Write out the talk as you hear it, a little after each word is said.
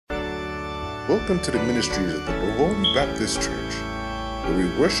Welcome to the ministries of the Boholi Baptist Church, where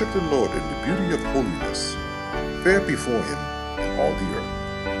we worship the Lord in the beauty of holiness, fair before Him in all the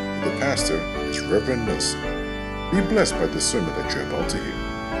earth. The pastor is Reverend Nelson. Be blessed by the sermon that you're about to hear.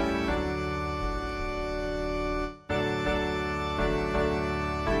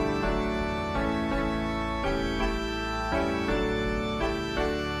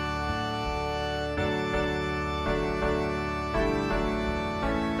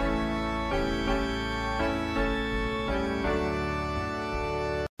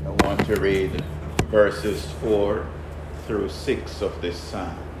 To read verses 4 through 6 of this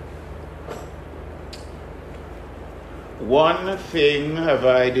psalm. One thing have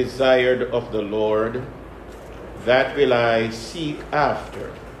I desired of the Lord, that will I seek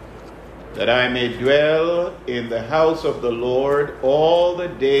after, that I may dwell in the house of the Lord all the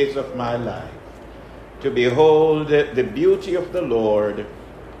days of my life, to behold the beauty of the Lord,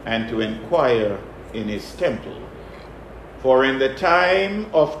 and to inquire in his temple. For in the time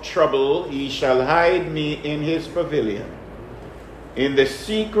of trouble he shall hide me in his pavilion. In the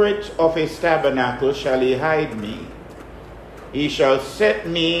secret of his tabernacle shall he hide me. He shall set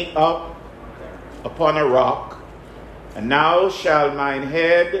me up upon a rock, and now shall mine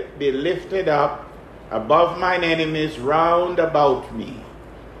head be lifted up above mine enemies round about me.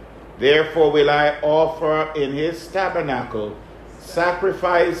 Therefore will I offer in his tabernacle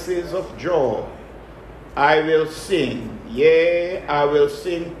sacrifices of joy. I will sing, yea, I will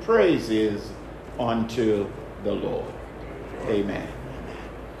sing praises unto the Lord. Amen.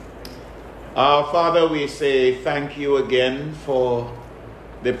 Our Father, we say thank you again for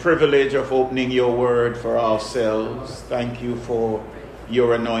the privilege of opening your word for ourselves. Thank you for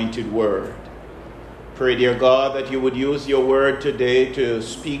your anointed word. Pray, dear God, that you would use your word today to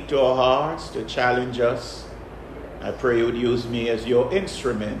speak to our hearts, to challenge us. I pray you would use me as your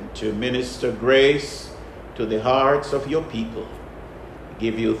instrument to minister grace to the hearts of your people. I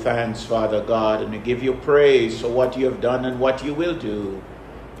give you thanks, Father God, and I give you praise for what you have done and what you will do.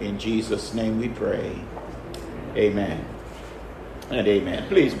 In Jesus' name we pray. Amen and amen.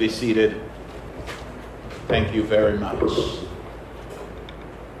 Please be seated. Thank you very much.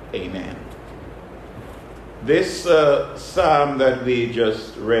 Amen. This psalm that we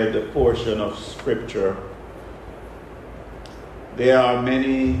just read, a portion of scripture, there are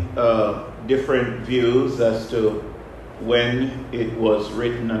many different views as to when it was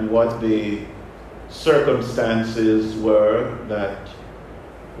written and what the circumstances were that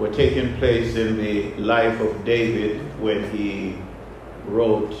were taking place in the life of David when he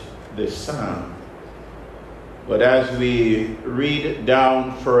wrote this psalm. But as we read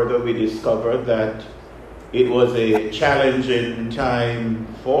down further, we discover that it was a challenging time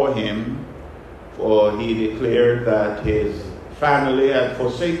for him, for he declared that his family had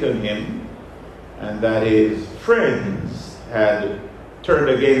forsaken him and that his friends had turned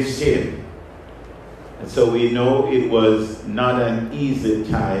against him. And so we know it was not an easy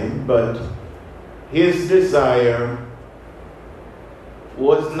time, but his desire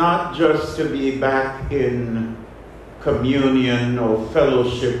was not just to be back in communion or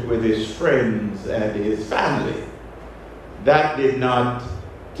fellowship with his friends and his family. That did not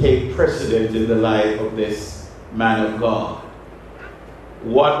take precedence in the life of this man of God.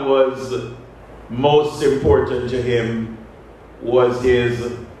 What was most important to him was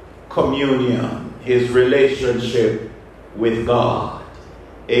his communion, his relationship with God.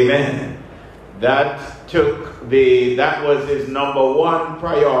 Amen. That was his number one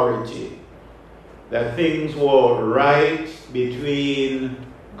priority. That things were right between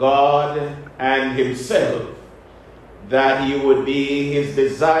God and himself. That he would be, his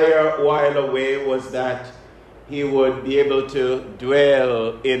desire a while away was that he would be able to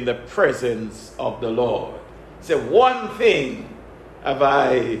dwell in the presence of the Lord. So one thing have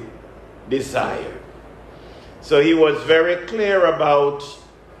I desired. So he was very clear about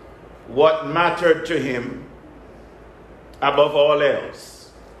what mattered to him above all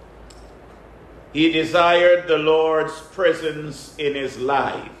else. He desired the Lord's presence in his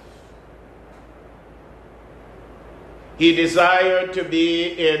life. He desired to be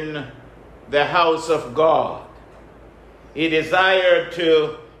in the house of God. He desired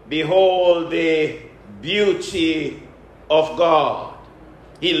to behold the beauty of God.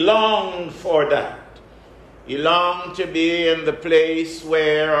 He longed for that. He longed to be in the place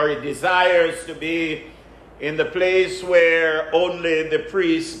where, or he desires to be in the place where only the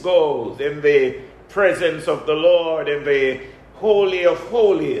priest goes, in the presence of the Lord, in the Holy of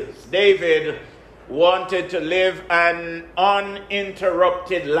Holies. David wanted to live an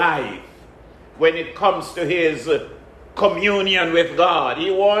uninterrupted life when it comes to his communion with God.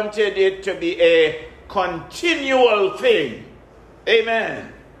 He wanted it to be a continual thing.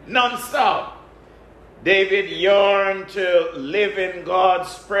 Amen. Non-stop. David yearned to live in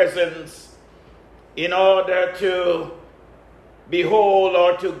God's presence in order to behold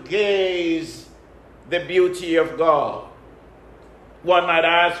or to gaze the beauty of God. One might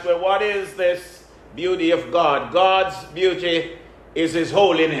ask, well, what is this beauty of God? God's beauty is his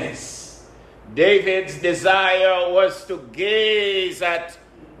holiness. David's desire was to gaze at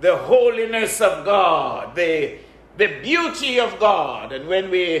the holiness of God, the beauty of God. And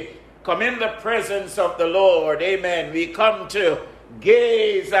when we come in the presence of the Lord, amen, we come to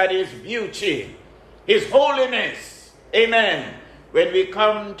gaze at his beauty, his holiness, amen. When we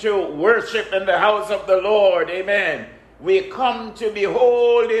come to worship in the house of the Lord, amen, we come to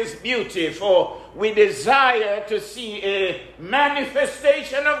behold his beauty, for we desire to see a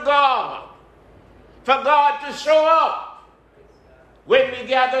manifestation of God, for God to show up when we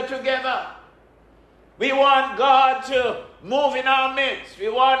gather together. We want God to move in our midst. We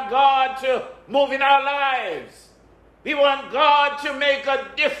want God to move in our lives. We want God to make a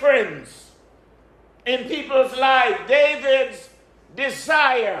difference in people's lives. David's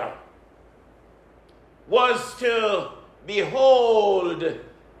desire was to behold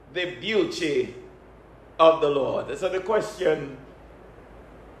the beauty of the Lord. So the question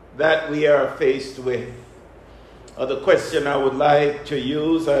that we are faced with, or the question I would like to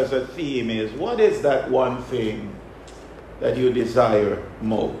use as a theme is, what is that one thing that you desire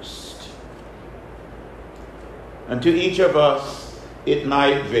most? And to each of us, it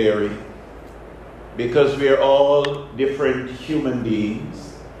might vary, because we are all different human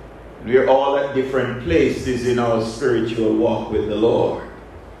beings. We are all at different places in our spiritual walk with the Lord.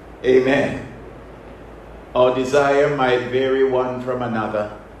 Amen. Our desire might vary one from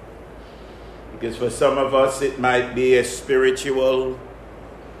another, because for some of us it might be a spiritual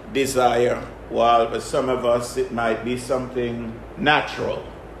desire, while for some of us it might be something natural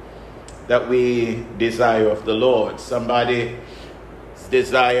that we desire of the Lord. Somebody's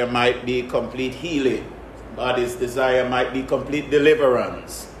desire might be complete healing. Somebody's desire might be complete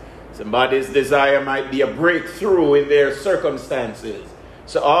deliverance. Somebody's desire might be a breakthrough in their circumstances.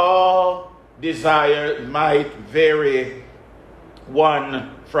 So all desire might vary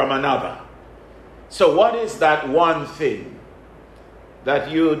one from another. So what is that one thing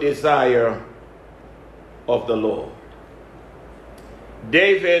that you desire of the Lord?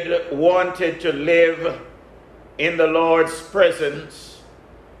 David wanted to live in the Lord's presence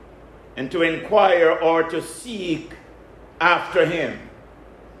and to inquire or to seek after him.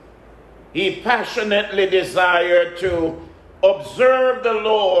 He passionately desired to observe the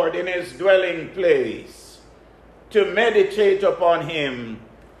Lord in his dwelling place, to meditate upon him,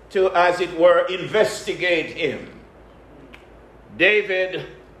 to, as it were, investigate him. David,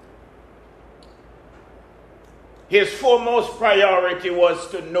 his foremost priority was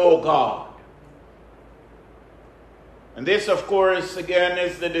to know God. And this, of course, again,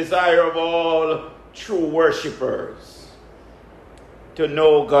 is the desire of all true worshipers. To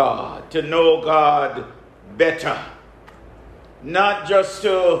know God better. Not just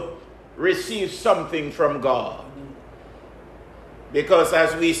to receive something from God. Because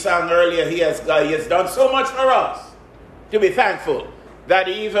as we sang earlier, he has done so much for us to be thankful that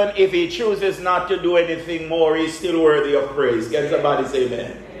even if he chooses not to do anything more, he's still worthy of praise. Can somebody say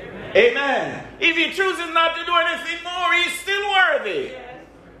amen? Amen. Amen. If he chooses not to do anything more, he's still worthy. Yes.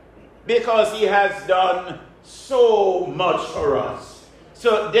 Because he has done so much for us.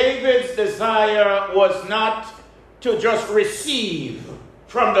 So David's desire was not to just receive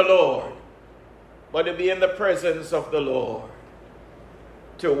from the Lord, but to be in the presence of the Lord,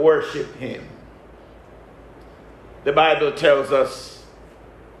 to worship him. The Bible tells us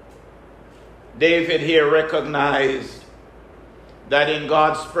David here recognized that in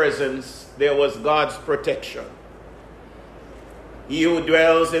God's presence there was God's protection. He who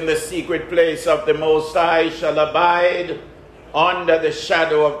dwells in the secret place of the Most High shall abide under the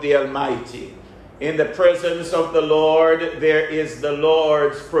shadow of the Almighty. In the presence of the Lord, there is the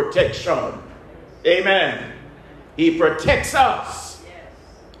Lord's protection. Amen. He protects us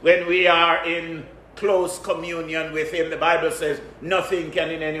when we are in close communion with him. The Bible says nothing can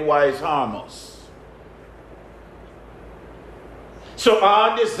in any wise harm us. So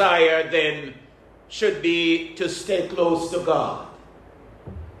our desire then should be to stay close to God.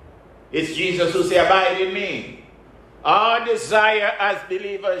 It's Jesus who said, abide in me. Our desire as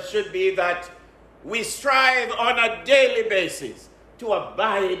believers should be that we strive on a daily basis to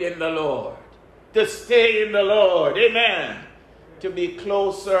abide in the Lord, to stay in the Lord, amen, to be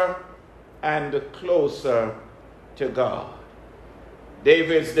closer and closer to God.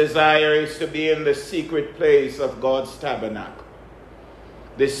 David's desire is to be in the secret place of God's tabernacle,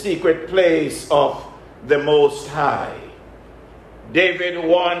 the secret place of the Most High. David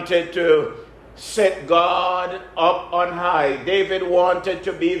wanted to set God up on high. David wanted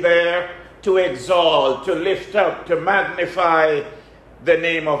to be there to exalt, to lift up, to magnify the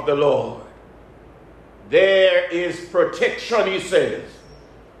name of the Lord. There is protection, he says,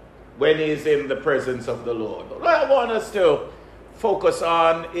 when he is in the presence of the Lord. What I want us to focus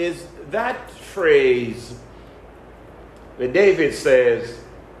on is that phrase where David says,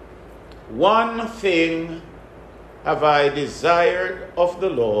 "One thing have I desired of the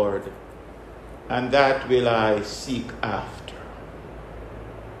Lord, and that will I seek after."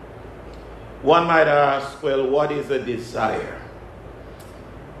 One might ask, well, what is a desire?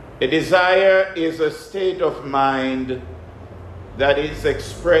 A desire is a state of mind that is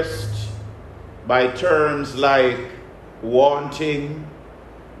expressed by terms like wanting,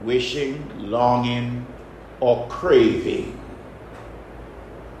 wishing, longing, or craving.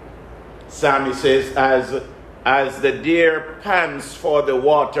 Psalmist says, as the deer pants for the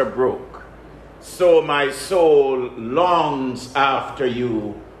water brook, so my soul longs after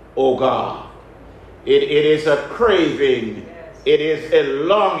you, O God. It is a craving. It is a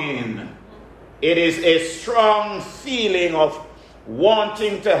longing. It is a strong feeling of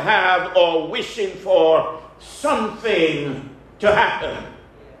wanting to have or wishing for something to happen.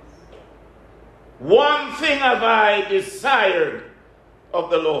 One thing have I desired of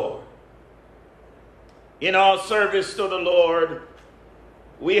the Lord. In our service to the Lord,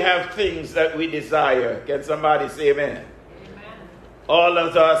 we have things that we desire. Can somebody say amen? Amen. All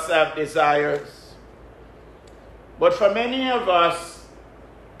of us have desires. But for many of us,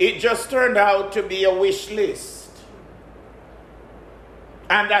 it just turned out to be a wish list.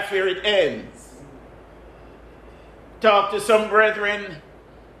 And that's where it ends. Talk to some brethren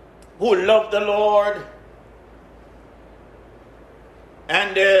who love the Lord.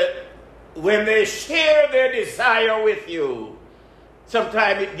 And when they share their desire with you,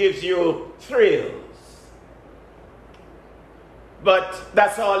 sometimes it gives you thrills. But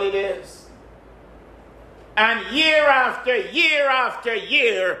that's all it is. And year after year after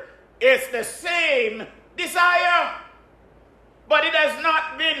year, it's the same desire. But it has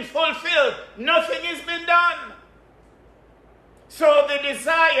not been fulfilled. Nothing has been done. So the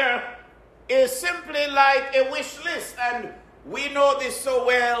desire is simply like a wish list. And we know this so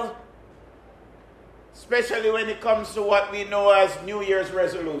well, especially when it comes to what we know as New Year's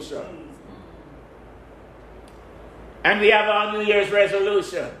resolutions. And we have our New Year's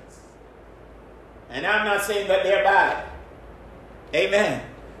resolutions. And I'm not saying that they're bad. Amen.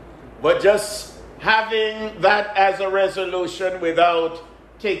 But just having that as a resolution without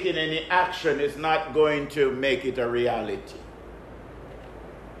taking any action is not going to make it a reality.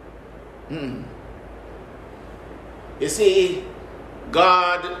 You see,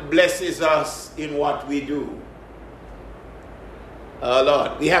 God blesses us in what we do. Oh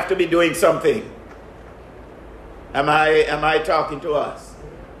Lord, we have to be doing something. Am I talking to us?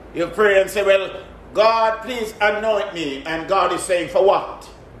 You pray and say, well, God, please anoint me. And God is saying, for what?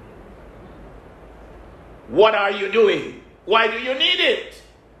 What are you doing? Why do you need it?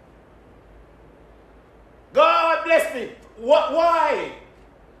 God bless me. Why?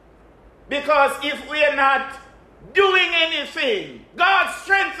 Because if we are not doing anything, God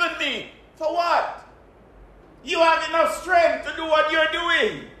strengthen me. For what? You have enough strength to do what you're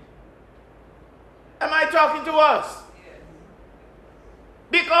doing. Am I talking to us?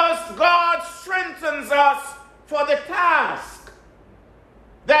 Because God strengthens us for the task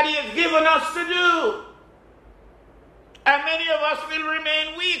that He has given us to do. And many of us will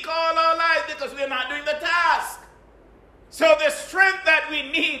remain weak all our lives because we're not doing the task. So the strength that we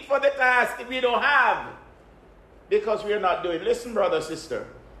need for the task we don't have because we're not doing. Listen, brother, sister.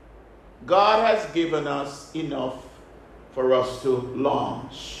 God has given us enough for us to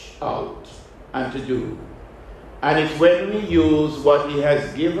launch out and to do. And it's when we use what He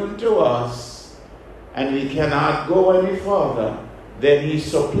has given to us and we cannot go any further, then He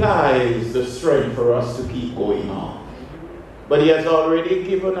supplies the strength for us to keep going on. But He has already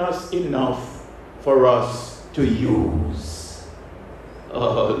given us enough for us to use.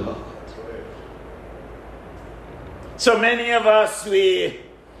 Oh, Lord. So many of us, we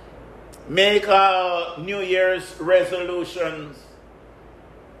make our New Year's resolutions,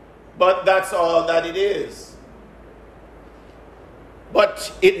 but that's all that it is.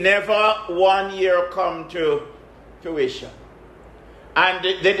 But it never one year come to fruition. And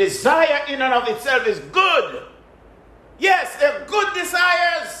the desire in and of itself is good. Yes, they're good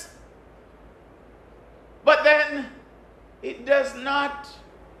desires. But then it does not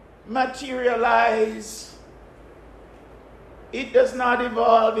materialize. It does not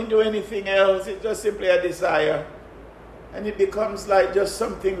evolve into anything else. It's just simply a desire. And it becomes like just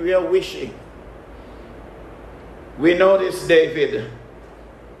something we are wishing. We notice David.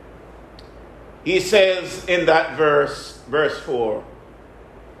 He says in that verse 4,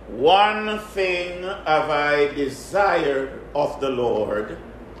 one thing have I desired of the Lord.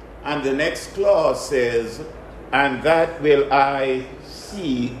 And the next clause says, and that will I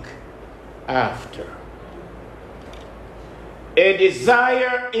seek after. A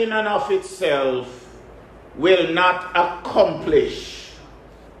desire in and of itself will not accomplish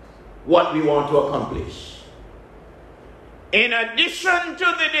what we want to accomplish. In addition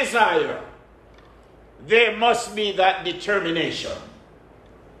to the desire, there must be that determination.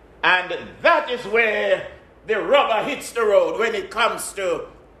 And that is where the rubber hits the road when it comes to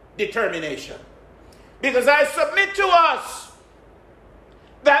determination. Because I submit to us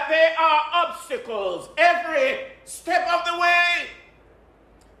that there are obstacles every step of the way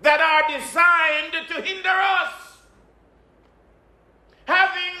that are designed to hinder us.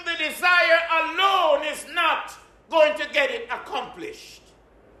 Having the desire alone is not going to get it accomplished.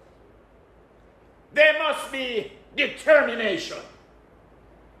 There must be determination.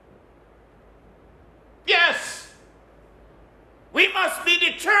 Yes, we must be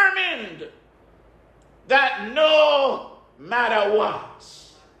determined that no matter what,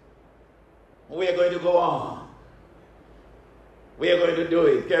 we are going to go on. We are going to do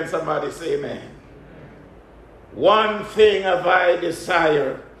it. Can somebody say amen? One thing have I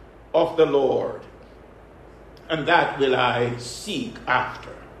desired of the Lord, and that will I seek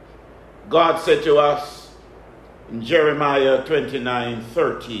after. God said to us in Jeremiah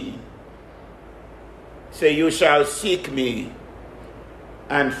 29:13, say, you shall seek me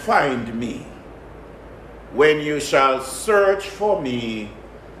and find me when you shall search for me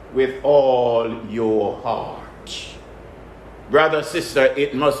with all your heart. Brother, sister,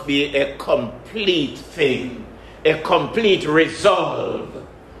 it must be a complete thing, a complete resolve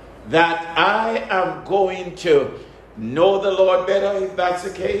that I am going to know the Lord better, if that's the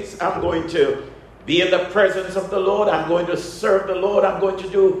case. I'm going to be in the presence of the Lord. I'm going to serve the Lord. I'm going to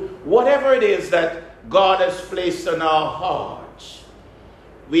do whatever it is that God has placed in our hearts.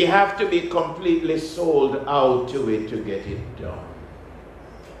 We have to be completely sold out to it to get it done.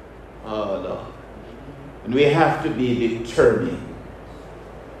 Oh, Lord. And we have to be determined.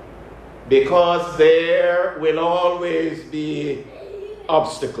 Because there will always be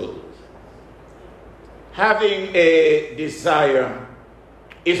obstacles. Having a desire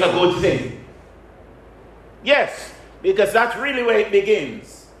is a good thing. Yes, because that's really where it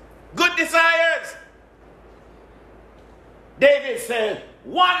begins. Good desires. David said,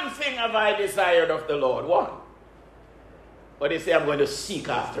 one thing have I desired of the Lord. One. But he said, I'm going to seek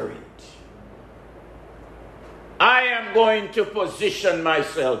after it. I am going to position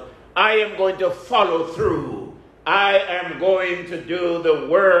myself. I am going to follow through. I am going to do the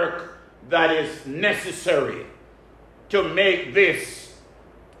work that is necessary to make this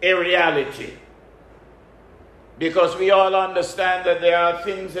a reality. Because we all understand that there are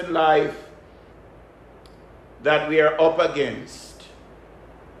things in life that we are up against.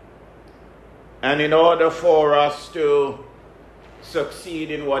 And in order for us to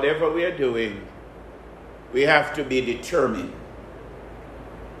succeed in whatever we are doing, we have to be determined.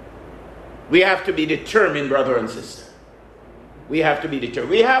 We have to be determined, brother and sister. We have to be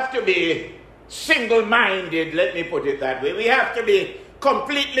determined. We have to be single-minded, let me put it that way. We have to be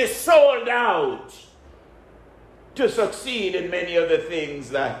completely sold out to succeed in many of the things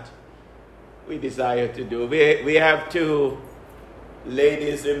that we desire to do. We have two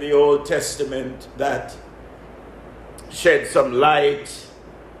ladies in the Old Testament that shed some light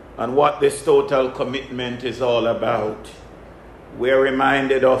on what this total commitment is all about. We're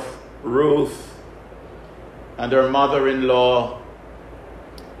reminded of Ruth and her mother-in-law,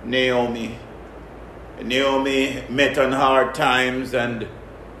 Naomi. Naomi met on hard times and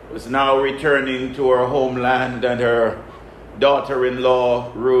was now returning to her homeland, and her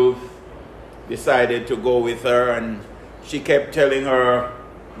daughter-in-law, Ruth, decided to go with her, and she kept telling her,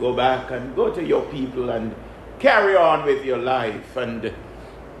 go back and go to your people and carry on with your life. And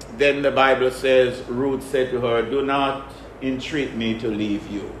then the Bible says, Ruth said to her, do not entreat me to leave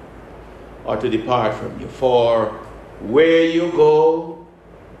you or to depart from you, for where you go,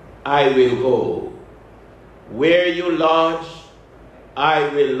 I will go. Where you lodge, I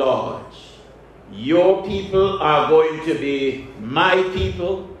will lodge. Your people are going to be my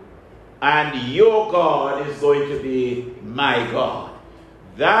people, and your God is going to be my God.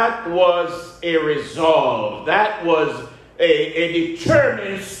 That was a resolve. That was a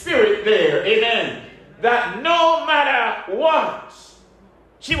determined spirit there. Amen. That no matter what,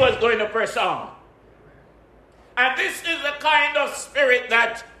 she was going to press on. And this is the kind of spirit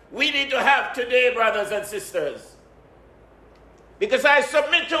that we need to have today, brothers and sisters. Because I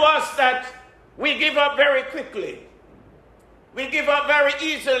submit to us that we give up very quickly. We give up very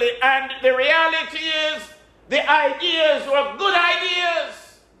easily. And the reality is, the ideas were good ideas.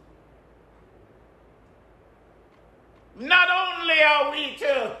 Not only are we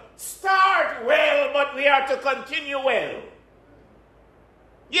to start well, but we are to continue well.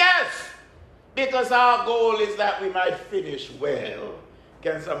 Yes, because our goal is that we might finish well.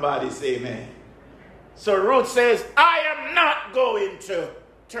 Can somebody say amen? So Ruth says, I am not going to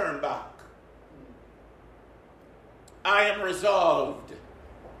turn back. I am resolved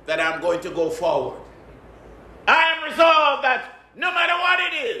that I'm going to go forward. I am resolved that no matter what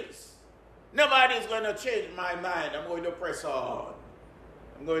it is, nobody's going to change my mind. I'm going to press on.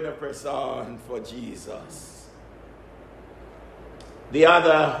 I'm going to press on for Jesus. The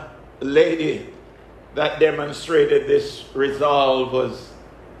other lady that demonstrated this resolve was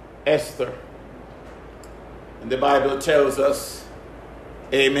Esther. And the Bible tells us,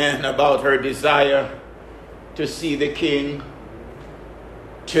 amen, about her desire to see the king,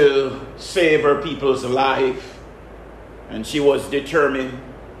 to save her people's life. And she was determined.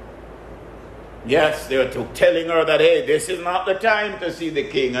 Yes, they were telling her that, hey, this is not the time to see the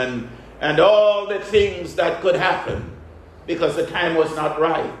king, and all the things that could happen because the time was not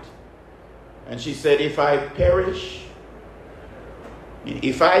right. And she said, if I perish,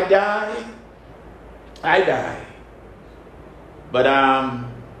 if I die, I die. But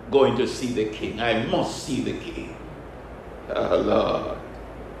I'm going to see the king. I must see the king. Oh, Lord.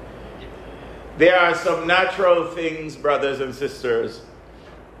 There are some natural things, brothers and sisters,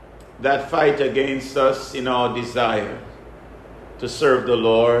 that fight against us in our desire to serve the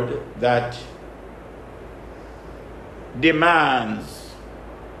Lord, that demands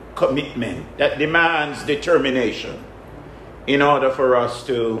commitment, that demands determination in order for us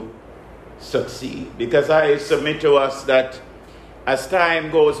to succeed. Because I submit to us that as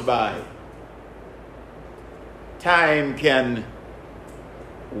time goes by, time can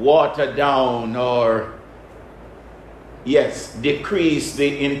water down or, yes, decrease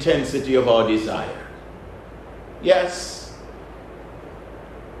the intensity of our desire. Yes.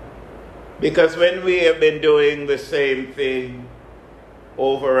 Because when we have been doing the same thing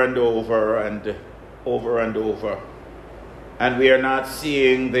over and over and over and over, and we are not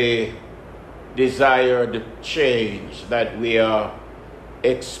seeing the desired change that we are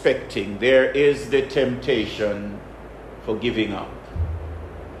expecting, there is the temptation for giving up.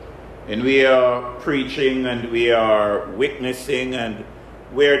 And we are preaching and we are witnessing and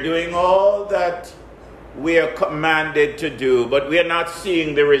we are doing all that we are commanded to do, but we are not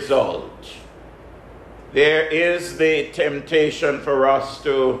seeing the result. There is the temptation for us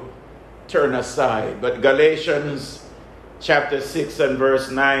to turn aside. But Galatians chapter 6 and verse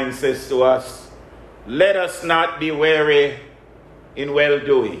 9 says to us, let us not be weary in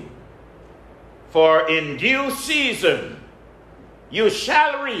well-doing, for in due season you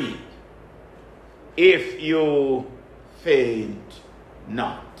shall reap if you faint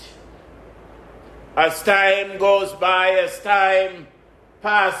not. As time goes by, as time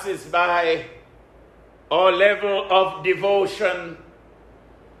passes by, our level of devotion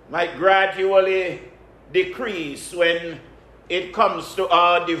might gradually decrease when it comes to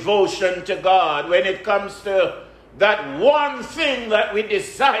our devotion to God, when it comes to that one thing that we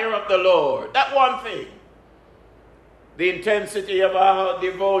desire of the Lord, that one thing. The intensity of our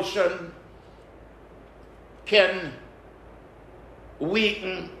devotion can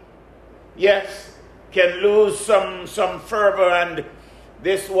weaken, yes, can lose some fervor, and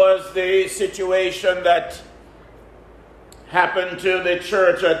this was the situation that happened to the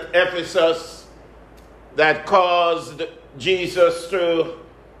church at Ephesus that caused Jesus to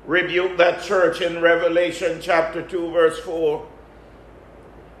rebuke that church in Revelation chapter 2 verse 4.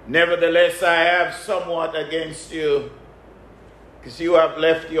 Nevertheless, I have somewhat against you, because you have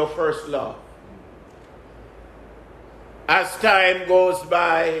left your first love. As time goes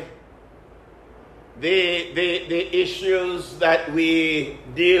by, the issues that we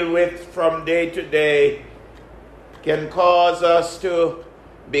deal with from day to day can cause us to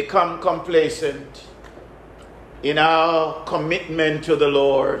become complacent in our commitment to the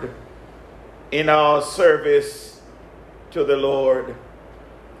Lord, in our service to the Lord.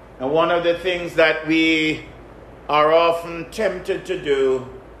 And one of the things that we are often tempted to do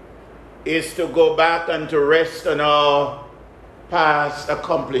is to go back and to rest on our past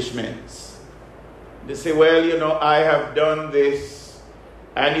accomplishments. They say, well, you know, I have done this.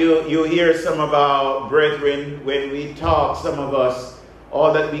 And you hear some of our brethren, when we talk, some of us,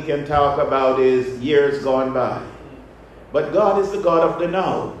 all that we can talk about is years gone by. But God is the God of the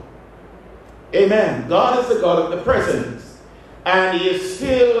now. Amen. God is the God of the present. And He is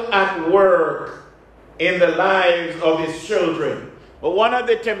still at work in the lives of His children. But one of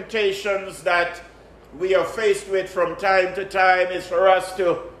the temptations that we are faced with from time to time is for us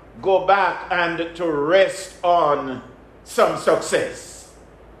to go back and to rest on some success.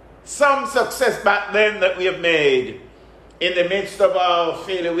 Some success back then that we have made in the midst of our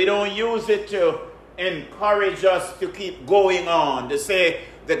failure. We don't use it to encourage us to keep going on, to say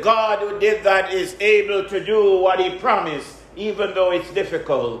the God who did that is able to do what He promised, even though it's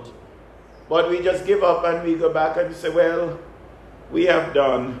difficult. But we just give up and we go back and say, well, we have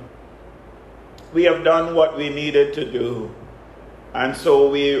done what we needed to do. And so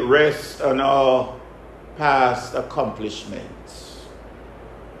we rest on our past accomplishments.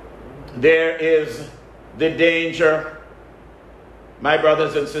 There is the danger, my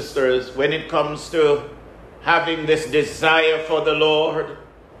brothers and sisters, when it comes to having this desire for the Lord.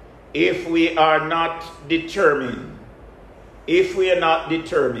 If we are not determined,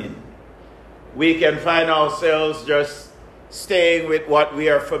 we can find ourselves just staying with what we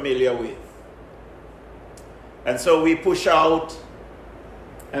are familiar with. And so we push out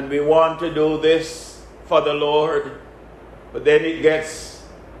and we want to do this for the Lord, but then it gets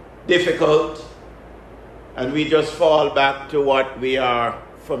difficult and we just fall back to what we are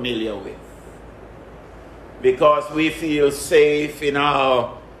familiar with. Because we feel safe in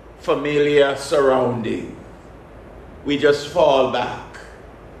our familiar surrounding, we just fall back.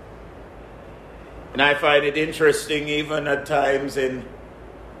 And I find it interesting even at times in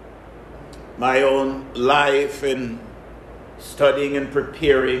my own life in studying and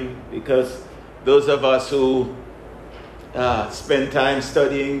preparing, because those of us who spend time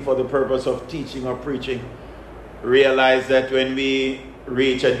studying for the purpose of teaching or preaching realize that when we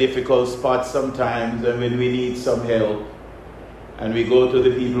reach a difficult spot sometimes and when we need some help and we go to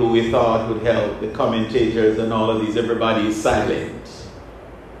the people who we thought would help, the commentators and all of these, everybody is silent.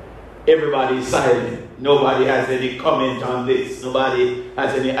 Everybody is silent. Nobody has any comment on this. Nobody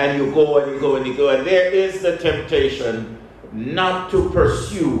has any, and you go and you go and you go. And there is the temptation not to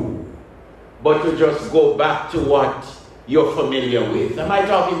pursue, but to just go back to what you're familiar with. Am I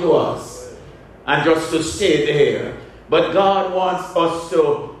talking to us? And just to stay there. But God wants us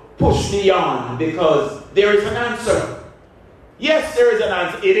to push beyond, because there is an answer. Yes, there is an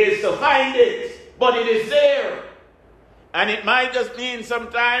answer. It is to find it, but it is there. And it might just mean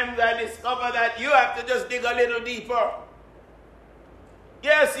sometimes I discover that you have to just dig a little deeper.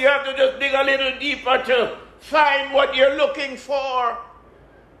 Yes, you have to just dig a little deeper to find what you're looking for.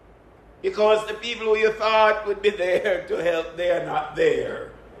 Because the people who you thought would be there to help, they are not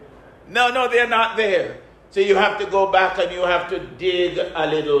there. No, they're not there. So you have to go back and you have to dig a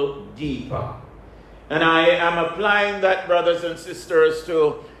little deeper. And I am applying that, brothers and sisters,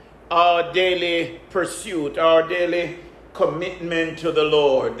 to our daily pursuit, our daily commitment to the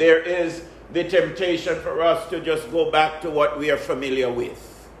Lord. There is the temptation for us to just go back to what we are familiar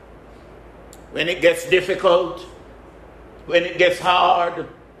with. When it gets difficult, when it gets hard,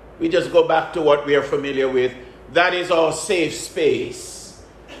 we just go back to what we are familiar with. That is our safe space.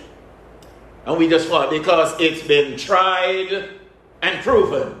 And we just fall because it's been tried and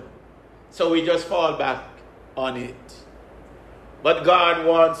proven. So we just fall back on it. But God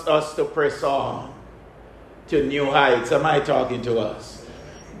wants us to press on to new heights. Am I talking to us?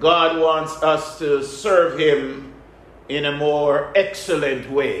 God wants us to serve Him in a more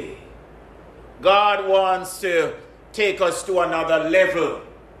excellent way. God wants to take us to another level.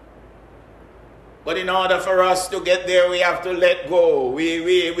 But in order for us to get there, we have to let go.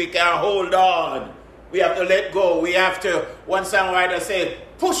 We can't hold on. We have to let go. We have to, one songwriter said,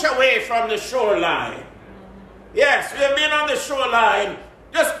 push away from the shoreline. Yes, we have been on the shoreline.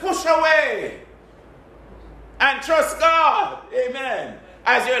 Just push away. And trust God. Amen.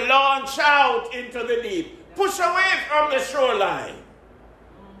 As you launch out into the deep. Push away from the shoreline.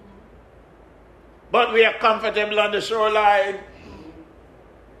 But we are comfortable on the shoreline.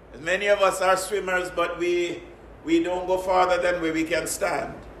 Many of us are swimmers, but we don't go farther than where we can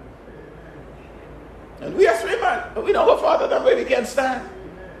stand. And we are swimmers, but we don't go farther than where we can stand.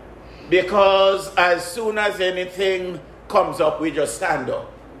 Because as soon as anything comes up, we just stand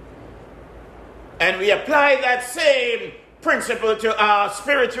up. And we apply that same principle to our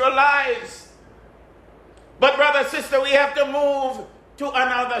spiritual lives. But brother, sister, we have to move to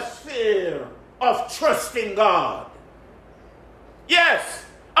another sphere of trusting God. Yes,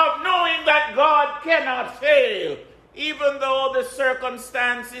 of knowing that God cannot fail, even though the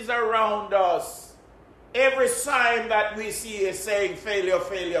circumstances around us, every sign that we see is saying failure,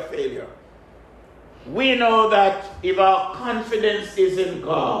 failure, failure. We know that if our confidence is in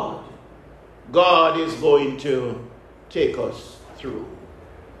God, God is going to take us through.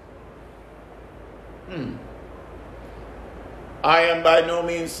 I am by no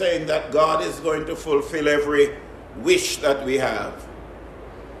means saying that God is going to fulfill every wish that we have.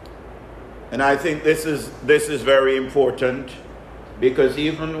 And I think this is very important, because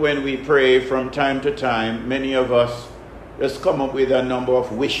even when we pray from time to time, many of us just come up with a number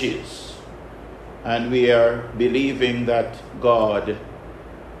of wishes, and we are believing that God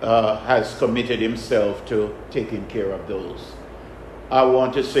has committed himself to taking care of those. I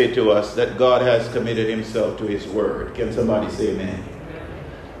want to say to us that God has committed himself to his word. Can somebody say amen?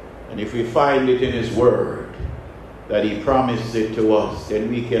 And if we find it in his word that he promised it to us, then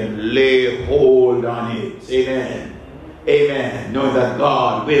we can lay hold on it. Amen. Amen. Knowing that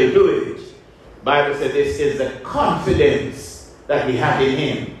God will do it. The Bible says this is the confidence that we have in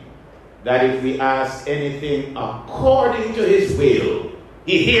him, that if we ask anything according to his will,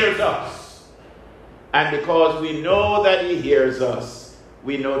 he hears us. And because we know that he hears us,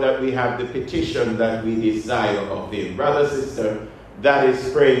 we know that we have the petition that we desire of him. Brother, sister, that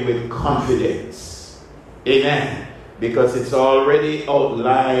is praying with confidence. Amen. Because it's already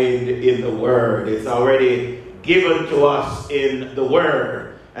outlined in the word. It's already given to us in the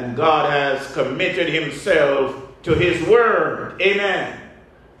word. And God has committed himself to his word. Amen.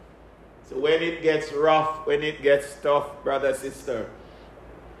 So when it gets rough, when it gets tough, brother, sister,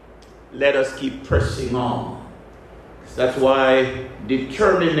 let us keep pressing on. That's why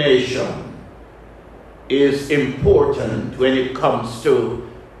determination is important when it comes to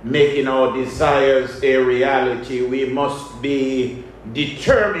making our desires a reality. We must be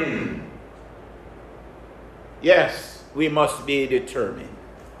determined. Yes, we must be determined.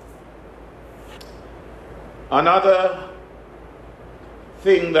 Another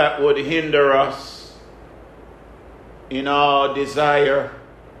thing that would hinder us in our desire,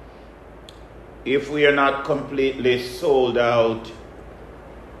 if we are not completely sold out,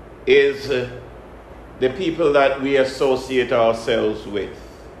 is the people that we associate ourselves with.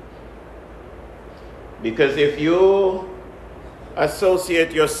 Because if you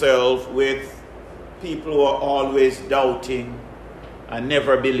associate yourself with people who are always doubting and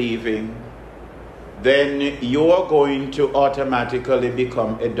never believing, then you are going to automatically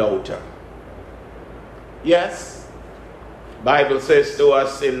become a doubter. Yes. Bible says to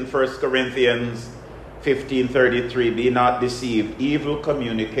us in 1 Corinthians 15:33, be not deceived, evil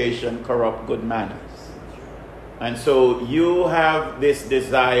communication corrupt good manners. And so you have this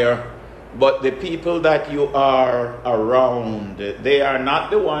desire, but the people that you are around, they are not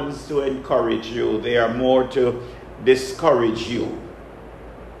the ones to encourage you, they are more to discourage you.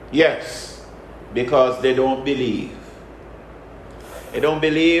 Yes, because they don't believe. They don't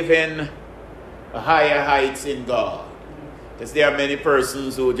believe in higher heights in God. Because there are many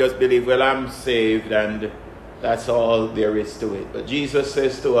persons who just believe, well, I'm saved and that's all there is to it. But Jesus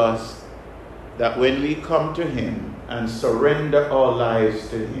says to us that when we come to him and surrender our lives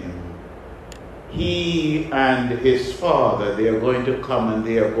to him, he and his Father, they are going to come and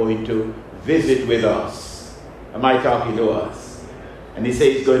they are going to visit with us. Am I talking to us? And he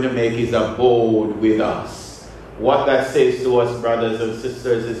says he's going to make his abode with us. What that says to us, brothers and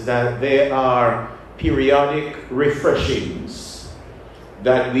sisters, is that there are periodic refreshings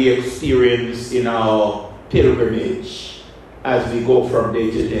that we experience in our pilgrimage as we go from day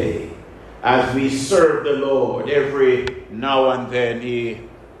to day. As we serve the Lord, every now and then he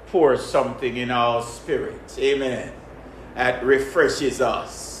pours something in our spirits. Amen. That refreshes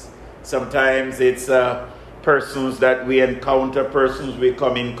us. Sometimes it's persons that we encounter, persons we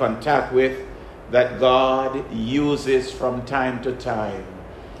come in contact with, that God uses from time to time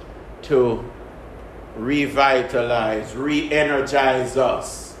to revitalize, re-energize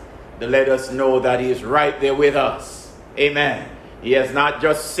us, to let us know that he is right there with us. Amen. He has not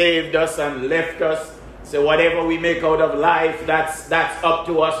just saved us and left us, so whatever we make out of life, that's up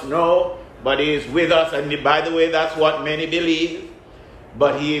to us. No, but he is with us. And by the way, that's what many believe.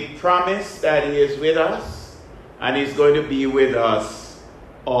 But he promised that he is with us and he's going to be with us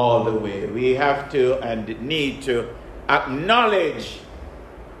all the way. We have to and need to acknowledge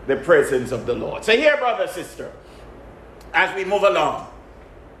the presence of the Lord. So here, brother, sister, as we move along,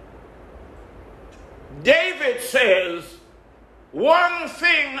 David says, one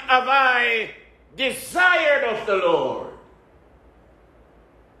thing have I desired of the Lord,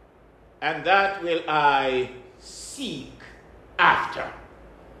 and that will I seek after.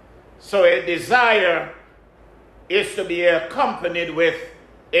 So a desire is to be accompanied with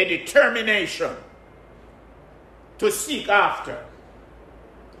a determination to seek after.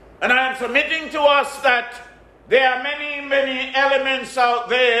 And I am submitting to us that there are many, many elements out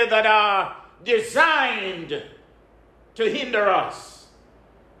there that are designed to hinder us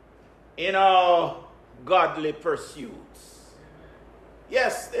in our godly pursuits.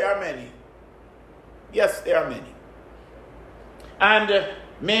 Yes, there are many. Yes, there are many. And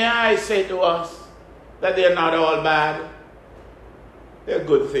may I say to us that they're not all bad. They're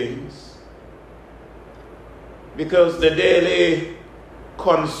good things. Because the daily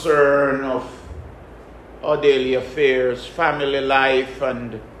concern of our daily affairs, family life,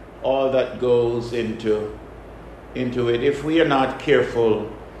 and all that goes into it, if we are not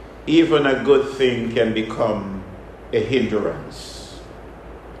careful, even a good thing can become a hindrance.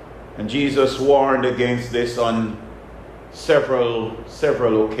 And Jesus warned against this on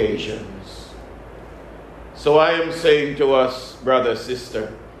several occasions. So I am saying to us, brother,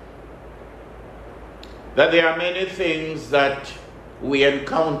 sister, that there are many things that we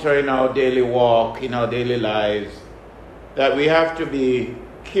encounter in our daily walk, in our daily lives, that we have to be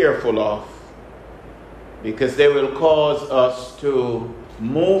careful of, because they will cause us to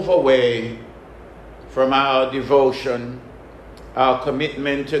move away from our devotion, our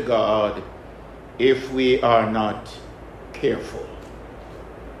commitment to God, if we are not careful.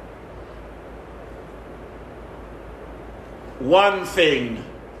 One thing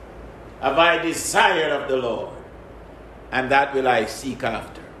have I desired of the Lord, and that will I seek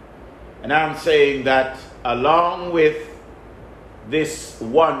after. And I'm saying that along with this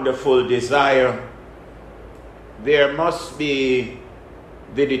wonderful desire, there must be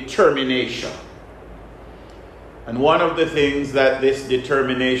the determination. And one of the things that this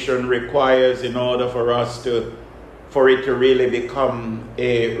determination requires in order for it to really become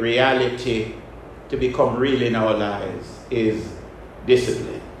a reality, to become real in our lives, is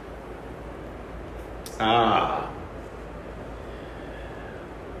discipline. I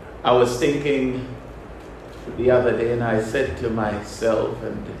was thinking the other day, and I said to myself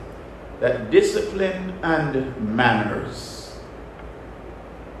that discipline and manners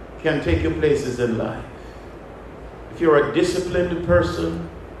can take you places in life. If you're a disciplined person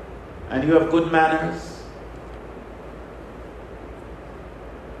and you have good manners,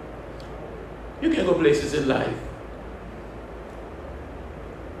 you can go places in life.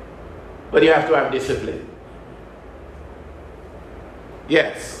 But you have to have discipline.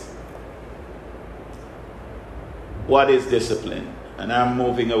 Yes. What is discipline? And I'm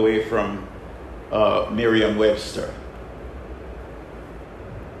moving away from Merriam-Webster.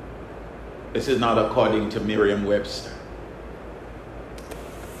 This is not according to Merriam-Webster.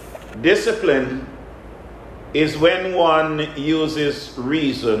 Discipline is when one uses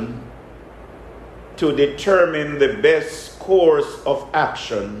reason to determine the best course of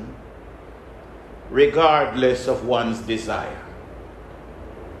action regardless of one's desire.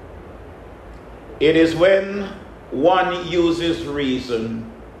 It is when one uses reason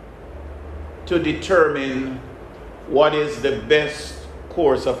to determine what is the best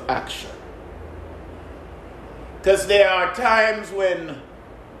course of action. Because there are times when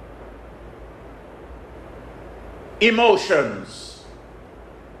emotions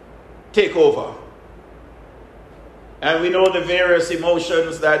take over. And we know the various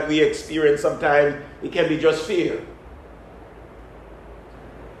emotions that we experience. Sometimes it can be just fear.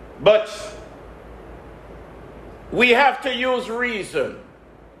 But we have to use reason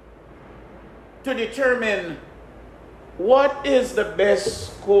to determine what is the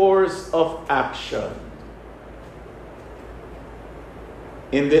best course of action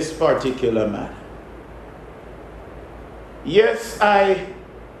in this particular matter. Yes, I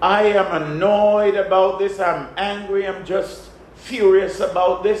am annoyed about this. I'm angry. I'm just furious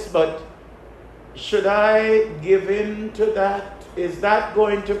about this. But should I give in to that? Is that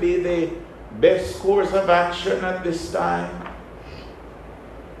going to be the best course of action at this time?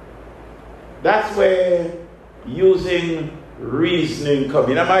 That's where using reasoning comes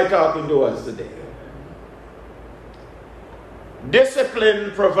in. Am I talking to us today?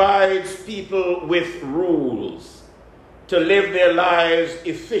 Discipline provides people with rules to live their lives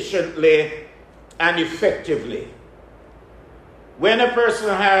efficiently and effectively. When a person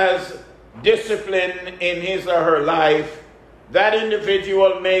has discipline in his or her life, that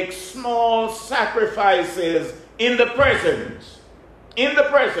individual makes small sacrifices in the present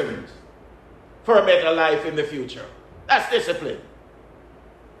for a better life in the future. That's discipline.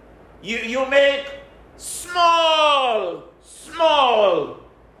 You make small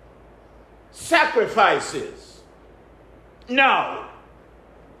sacrifices now,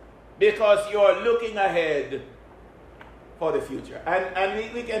 because you're looking ahead for the future.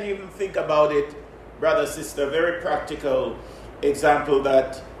 And we can even think about it, brother, sister, very practical example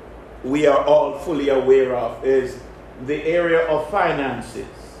that we are all fully aware of is the area of finances.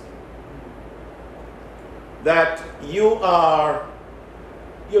 That you are,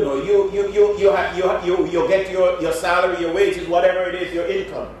 you get your salary, your wages, whatever it is, your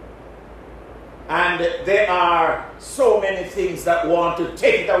income. And there are so many things that want to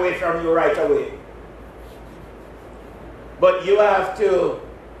take it away from you right away. But you have to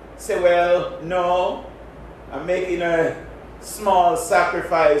say, well, no, I'm making a small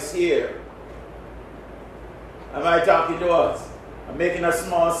sacrifice here. Am I talking to us? I'm making a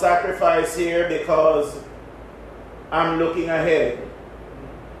small sacrifice here because I'm looking ahead.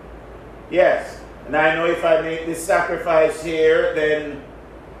 Yes, and I know if I make this sacrifice here, then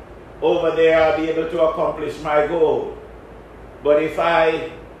over there I'll be able to accomplish my goal. But if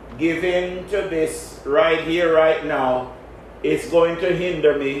I give in to this right here, right now, it's going to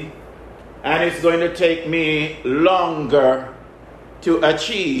hinder me, and it's going to take me longer to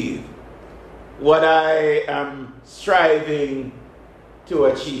achieve what I am striving to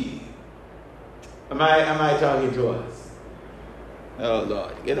achieve. Am I talking to us? Oh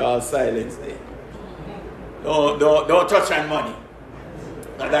Lord, get all silence there. Don't touch on money.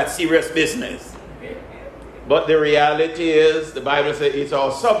 That's serious business. But the reality is, the Bible says it's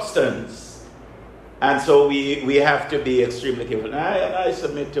our substance. And so we have to be extremely careful. And I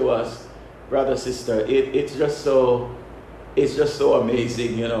submit to us, brother, sister, it's just so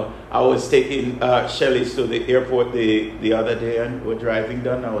amazing, you know. I was taking Shelley to the airport the other day, and we're driving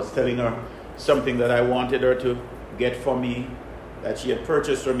down. I was telling her something that I wanted her to get for me, that she had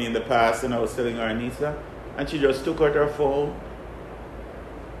purchased for me in the past, and I was telling her, Anissa, and she just took out her phone.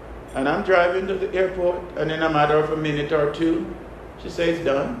 And I'm driving to the airport, and in a matter of a minute or two, she says,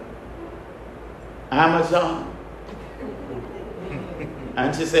 done. Amazon.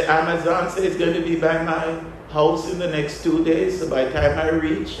 And she said, Amazon says it's going to be by my house in the next 2 days, so by the time I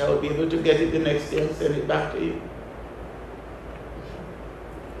reach, I'll be able to get it the next day and send it back to you.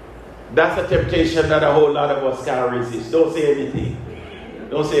 That's a temptation that a whole lot of us can't resist. Don't say anything.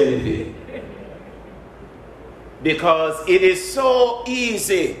 Don't say anything. Because it is so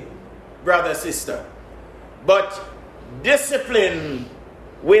easy, brother, sister. But discipline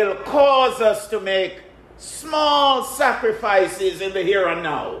will cause us to make small sacrifices in the here and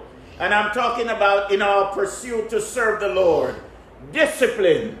now. And I'm talking about in our pursuit to serve the Lord.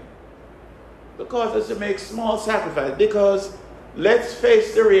 Discipline will cause us to make small sacrifices. Because let's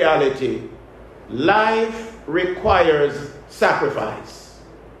face the reality. Life requires sacrifice.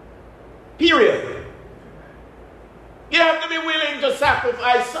 Period. You have to be willing to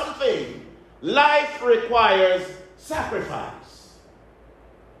sacrifice something. Life requires sacrifice.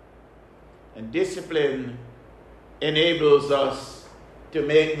 And discipline enables us to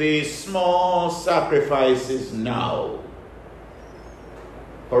make these small sacrifices now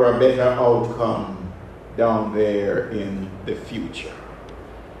for a better outcome down there in the future.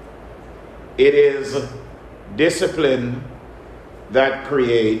 It is discipline that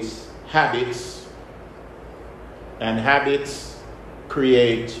creates habits, and habits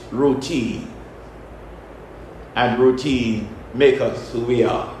create routine, and routine make us who we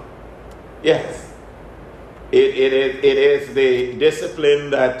are. Yes, it is the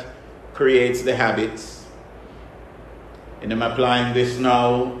discipline that creates the habits. And I'm applying this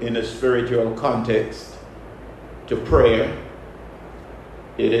now in a spiritual context to prayer.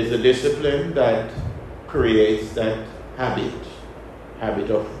 It is a discipline that creates that habit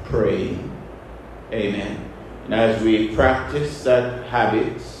of praying. Amen. And as we practice that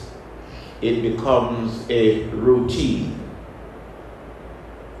habit, it becomes a routine.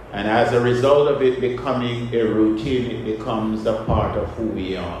 And as a result of it becoming a routine, it becomes a part of who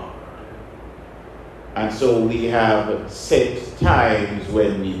we are. And so we have set times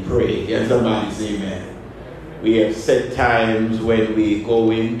when we pray. Can somebody say amen? We have set times when we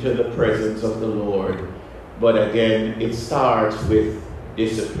go into the presence of the Lord. But again, it starts with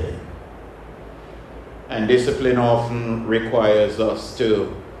discipline. And discipline often requires us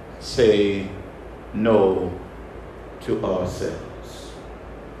to say no to ourselves.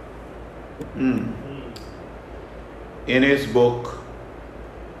 In his book,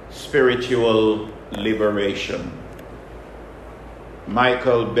 Spiritual Liberation,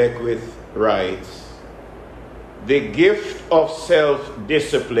 Michael Beckwith writes, "The gift of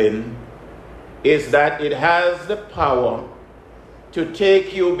self-discipline is that it has the power to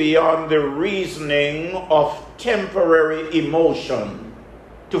take you beyond the reasoning of temporary emotion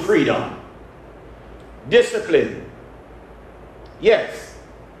to freedom." Discipline yes,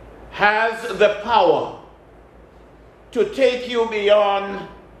 has the power to take you beyond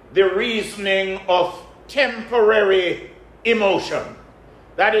the reasoning of temporary emotion.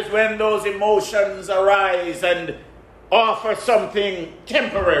 That is when those emotions arise and offer something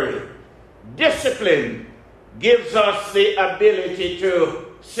temporary. Discipline gives us the ability to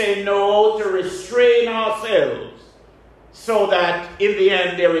say no, to restrain ourselves, so that in the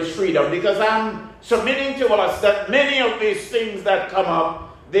end there is freedom. Because I'm submitting to us that many of these things that come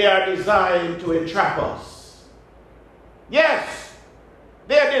up, they are designed to entrap us. Yes,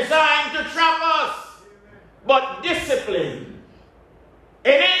 they are designed to trap us. But discipline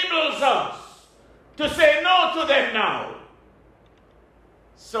enables us to say no to them now,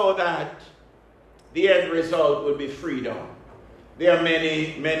 so that the end result will be freedom. There are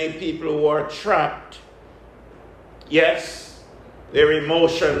many people who are trapped. Yes, their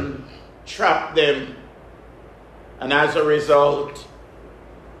emotion trapped them, and as a result,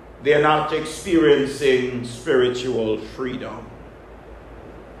 they are not experiencing spiritual freedom.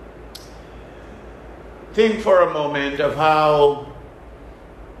 Think for a moment of how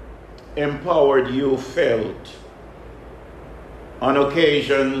empowered you felt on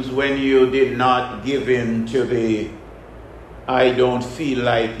occasions when you did not give in to the "I don't feel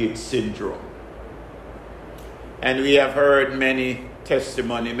like it" syndrome. And we have heard many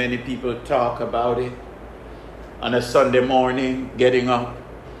testimony, many people talk about it on a Sunday morning, getting up.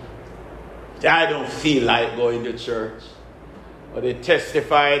 I don't feel like going to church. But they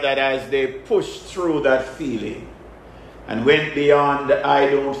testify that as they pushed through that feeling and went beyond the "I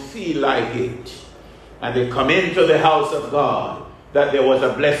don't feel like it," and they come into the house of God, that there was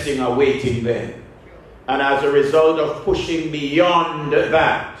a blessing awaiting them. And as a result of pushing beyond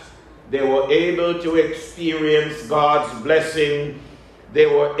that, they were able to experience God's blessing. They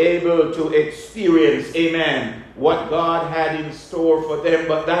were able to experience, amen, what God had in store for them.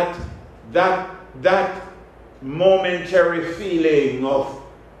 But that momentary feeling of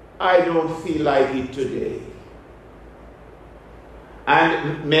 "I don't feel like it today."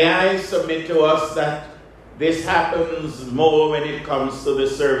 And may I submit to us that this happens more when it comes to the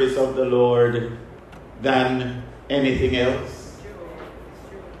service of the Lord than anything else.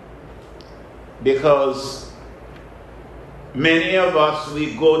 Because many of us,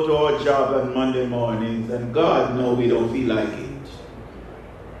 we go to our job on Monday mornings and God knows we don't feel like it.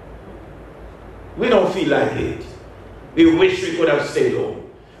 We don't feel like it. We wish we could have stayed home.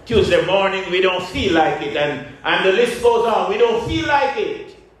 Tuesday morning, we don't feel like it. And the list goes on. We don't feel like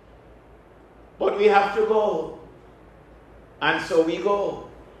it. But we have to go. And so we go.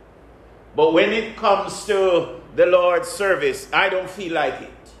 But when it comes to the Lord's service, I don't feel like it.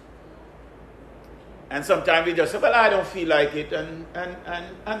 And sometimes we just say, well, I don't feel like it. And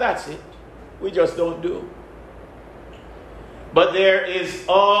that's it. We just don't do. But there is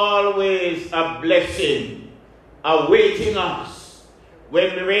always a blessing awaiting us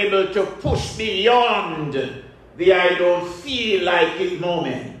when we're able to push beyond the "I don't feel like it"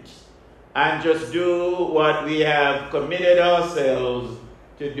 moment and just do what we have committed ourselves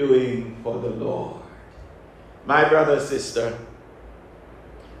to doing for the Lord. My brother, sister,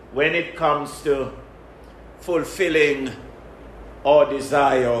 when it comes to fulfilling our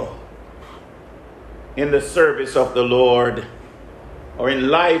desire in the service of the Lord, or in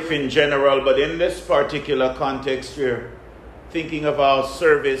life in general, but in this particular context, we're thinking of our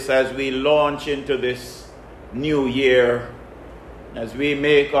service as we launch into this new year, as we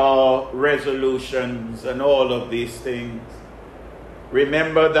make our resolutions and all of these things.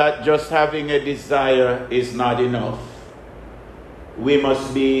 Remember that just having a desire is not enough. We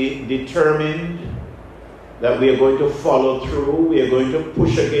must be determined that we are going to follow through. We are going to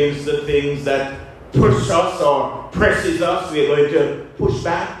push against the things that push us or presses us. We are going to push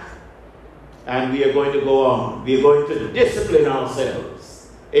back, and we are going to go on. We are going to discipline ourselves.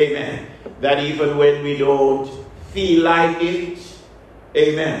 Amen. That even when we don't feel like it,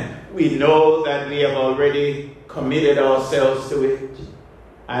 amen, we know that we have already committed ourselves to it,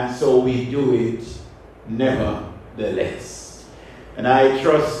 and so we do it nevertheless. And I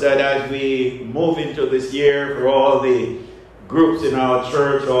trust that as we move into this year, for all the groups in our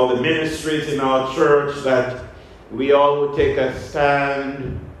church, all the ministries in our church, that we all will take a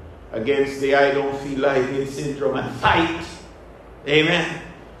stand against the "I don't feel like it" syndrome and fight. Amen.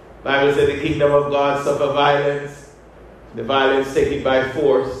 The Bible says the kingdom of God suffer violence, the violence taken by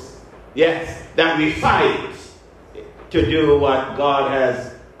force. Yes, that we fight to do what God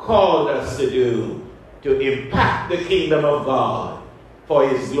has called us to do, to impact the kingdom of God for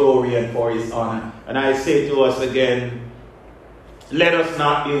His glory and for His honor. And I say to us again, let us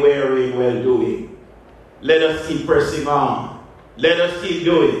not be weary in well-doing. Let us keep pressing on. Let us keep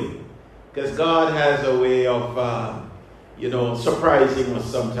doing, because God has a way of, surprising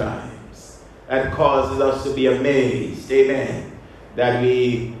us sometimes and causes us to be amazed. Amen. That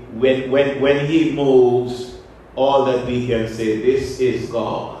when He moves, all that we can say, this is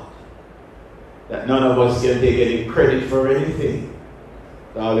God. That none of us can take any credit for anything.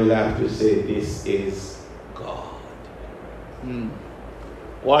 All we'll have to say, this is God.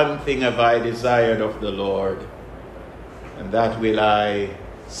 One thing have I desired of the Lord, and that will I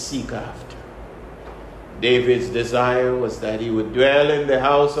seek after. David's desire was that he would dwell in the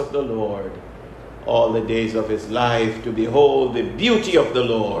house of the Lord all the days of his life, to behold the beauty of the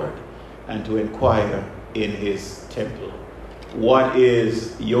Lord and to inquire in his temple. What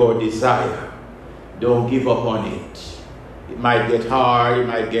is your desire? Don't give up on it. It might get hard, it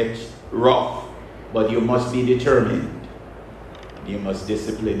might get rough, but you must be determined. You must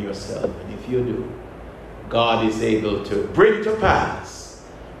discipline yourself, and if you do, God is able to bring to pass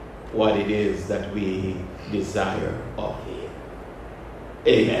what it is that we desire of Him.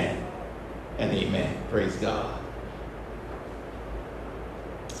 Amen and amen. Praise God.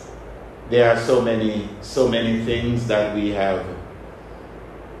 There are so many things that we have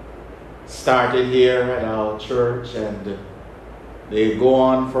started here at our church, and they go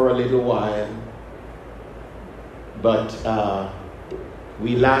on for a little while, but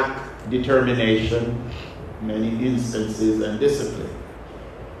we lack determination, many instances, and discipline.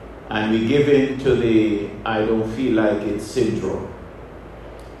 And we give in to the I don't feel like it syndrome.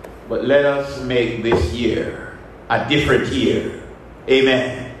 But let us make this year a different year.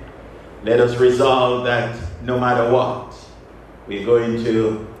 Amen. Let us resolve that no matter what, we're going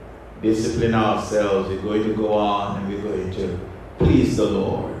to discipline ourselves. We're going to go on, and we're going to please the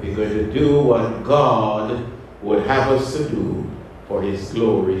Lord. We're going to do what God would have us to do for His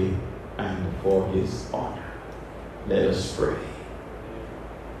glory and for His honor. Let us pray.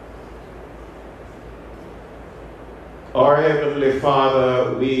 Our Heavenly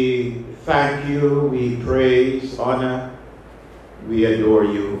Father, we thank you, we praise, honor, we adore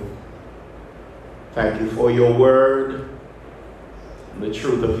you. Thank you for your word, the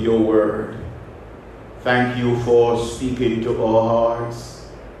truth of your word. Thank you for speaking to our hearts.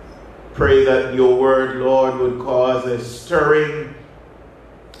 Pray that your word, Lord, would cause a stirring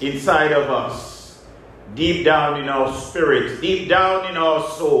inside of us, deep down in our spirits, deep down in our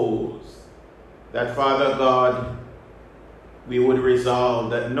souls, that, Father God, we would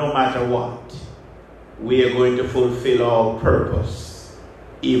resolve that no matter what, we are going to fulfill our purpose,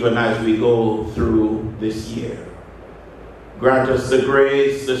 even as we go through this year. Grant us the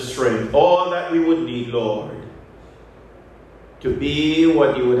grace, the strength, all that we would need, Lord, to be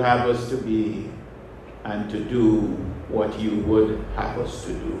what you would have us to be and to do what you would have us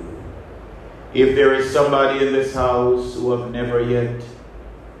to do. If there is somebody in this house who have never yet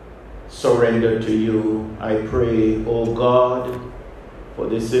surrendered to you, I pray, oh God, for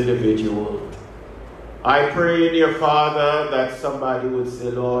this individual. I pray, dear Father, that somebody would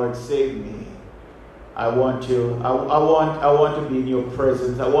say, Lord, save me. I want to be in your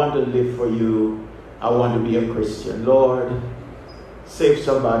presence. I want to live for you. I want to be a Christian. Lord, save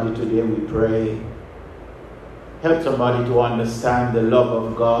somebody today, we pray. Help somebody to understand the love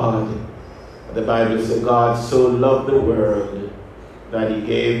of God. The Bible says God so loved the world that he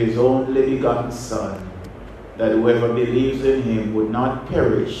gave his only begotten Son, that whoever believes in him would not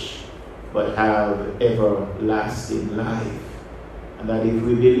perish, but have everlasting life. And that if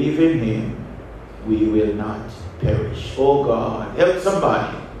we believe in him, we will not perish. Oh God, help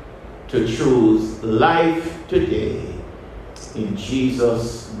somebody to choose life today. In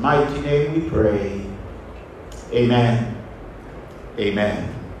Jesus' mighty name we pray. Amen.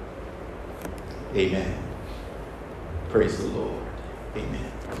 Amen. Amen. Praise the Lord.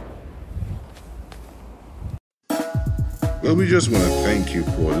 Amen. Well, we just want to thank you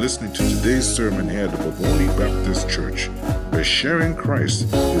for listening to today's sermon here at the Bovoni Baptist Church, where sharing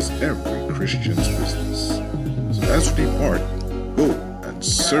Christ is every Christian's business. So as we depart, go and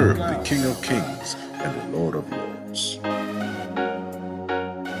serve the King of Kings and the Lord of Lords.